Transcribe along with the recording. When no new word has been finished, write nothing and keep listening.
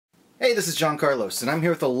Hey, this is John Carlos, and I'm here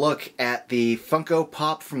with a look at the Funko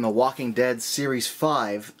Pop from The Walking Dead Series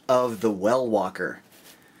 5 of the Well Walker.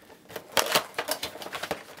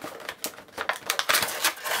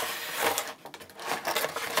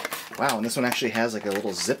 Wow, and this one actually has like a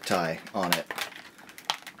little zip tie on it.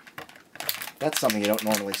 That's something you don't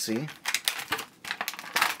normally see.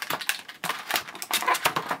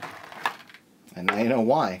 And now you know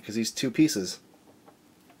why, because these two pieces.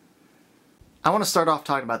 I want to start off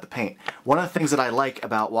talking about the paint. One of the things that I like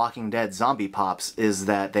about Walking Dead zombie pops is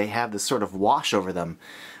that they have this sort of wash over them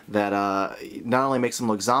that not only makes them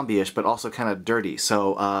look zombie-ish, but also kind of dirty.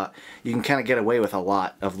 So you can kind of get away with a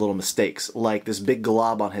lot of little mistakes, like this big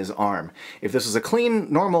glob on his arm. If this was a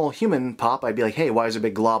clean, normal human pop, I'd be like, hey, why is there a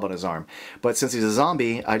big glob on his arm? But since he's a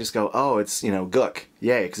zombie, I just go, oh, it's, you know, gook.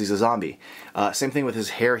 Yay, because he's a zombie. Same thing with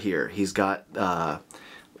his hair here. He's got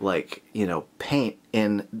like, you know, paint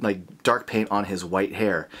in, like, dark paint on his white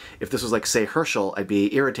hair. If this was like, say, Herschel, I'd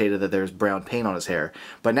be irritated that there's brown paint on his hair.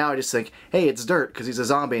 But now I just think, hey, it's dirt because he's a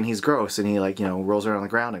zombie and he's gross and he, like, you know, rolls around on the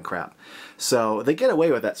ground and crap. So they get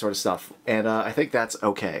away with that sort of stuff, and I think that's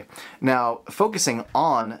okay. Now, focusing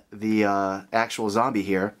on the actual zombie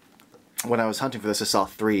here, when I was hunting for this, I saw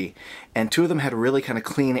 3, and 2 of them had really kind of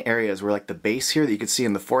clean areas where, like, the base here that you could see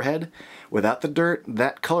in the forehead, without the dirt,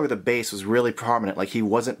 that color of the base was really prominent, like he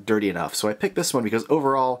wasn't dirty enough. So I picked this one because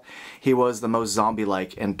overall he was the most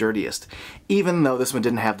zombie-like and dirtiest, even though this one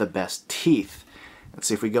didn't have the best teeth. Let's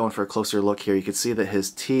see, if we go in for a closer look here, you can see that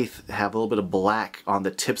his teeth have a little bit of black on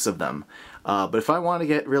the tips of them. But if I want to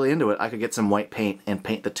get really into it, I could get some white paint and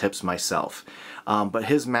paint the tips myself. But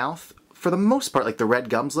his mouth, for the most part, like, the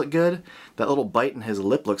red gums look good, that little bite in his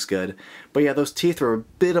lip looks good, but yeah, those teeth were a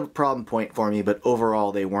bit of a problem point for me, but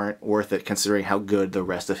overall they weren't worth it considering how good the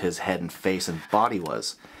rest of his head and face and body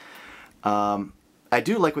was. I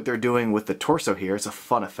do like what they're doing with the torso here. It's a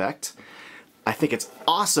fun effect. I think it's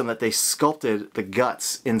awesome that they sculpted the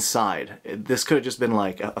guts inside. This could have just been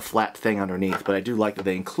like a flat thing underneath, but I do like that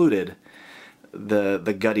they included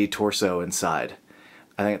the gutty torso inside.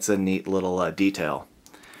 I think it's a neat little detail.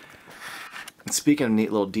 And speaking of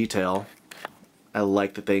neat little detail, I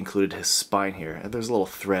like that they included his spine here. There's a little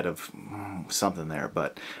thread of something there,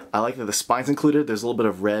 but I like that the spine's included. There's a little bit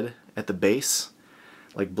of red at the base,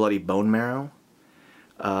 like bloody bone marrow.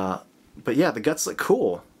 But yeah, the guts look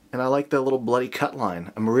cool, and I like the little bloody cut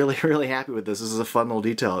line. I'm really, really happy with this. This is a fun little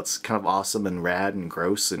detail. It's kind of awesome and rad and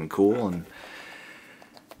gross and cool, and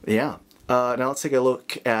yeah. Now let's take a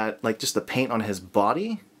look at, like, just the paint on his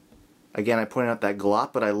body. Again, I pointed out that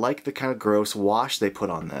glop, but I like the kind of gross wash they put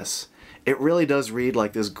on this. It really does read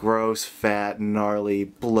like this gross, fat, gnarly,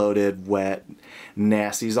 bloated, wet,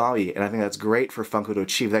 nasty zombie, and I think that's great for Funko to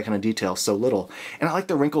achieve that kind of detail so little. And I like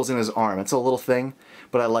the wrinkles in his arm. It's a little thing,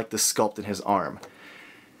 but I like the sculpt in his arm.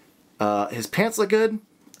 His pants look good.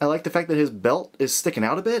 I like the fact that his belt is sticking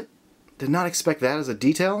out a bit. Did not expect that as a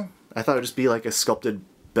detail. I thought it would just be like a sculpted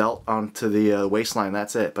belt onto the waistline,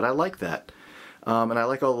 that's it, but I like that. And I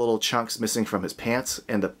like all the little chunks missing from his pants,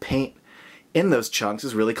 and the paint in those chunks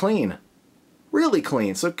is really clean. Really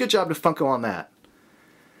clean, so good job to Funko on that.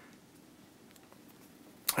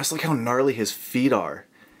 I just like how gnarly his feet are.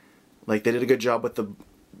 Like, they did a good job with the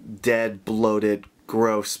dead, bloated,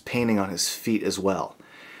 gross painting on his feet as well.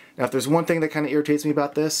 Now, if there's one thing that kind of irritates me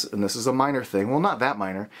about this, and this is a minor thing, well, not that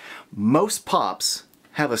minor, most pops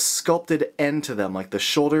have a sculpted end to them, like the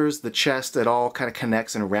shoulders, the chest, it all kind of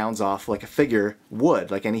connects and rounds off like a figure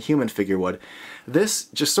would, like any human figure would. This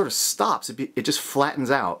just sort of stops, it just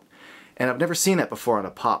flattens out. And I've never seen that before on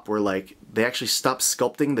a pop, where, like, they actually stop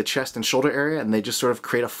sculpting the chest and shoulder area and they just sort of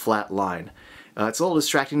create a flat line. It's a little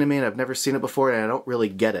distracting to me, and I've never seen it before, and I don't really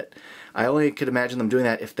get it. I only could imagine them doing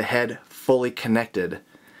that if the head fully connected,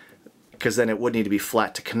 because then it would need to be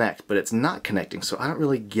flat to connect, but it's not connecting, so I don't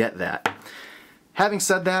really get that. Having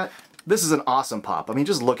said that, this is an awesome pop. I mean,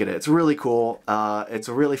 just look at it. It's really cool. It's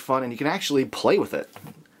really fun, and you can actually play with it.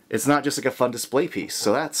 It's not just like a fun display piece,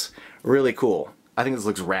 so that's really cool. I think this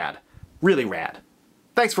looks rad. Really rad.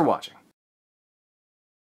 Thanks for watching.